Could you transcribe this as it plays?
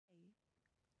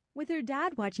With her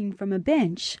dad watching from a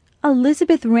bench,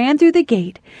 Elizabeth ran through the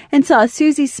gate and saw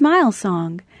Susie's Smile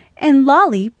Song and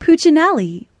Lolly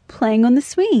Puccinelli playing on the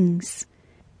swings.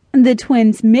 The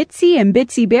twins Mitzi and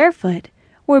Bitsy Barefoot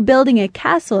were building a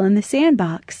castle in the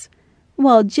sandbox,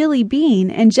 while Jilly Bean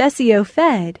and Jessie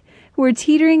O'Fed were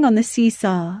teetering on the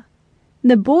seesaw.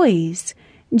 The boys,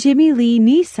 Jimmy Lee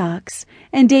Knee Socks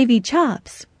and Davy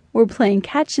Chops, were playing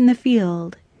catch in the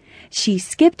field. She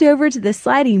skipped over to the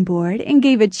sliding board and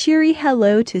gave a cheery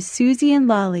hello to Susie and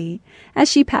Lolly as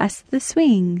she passed the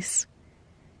swings.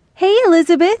 "Hey,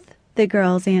 Elizabeth," the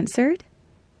girls answered.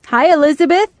 "Hi,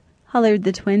 Elizabeth," hollered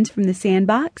the twins from the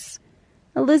sandbox.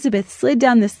 Elizabeth slid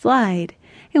down the slide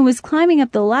and was climbing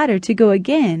up the ladder to go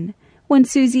again when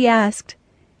Susie asked,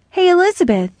 "Hey,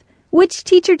 Elizabeth, which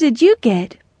teacher did you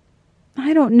get?"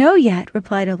 "I don't know yet,"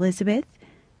 replied Elizabeth,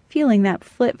 feeling that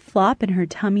flip-flop in her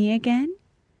tummy again.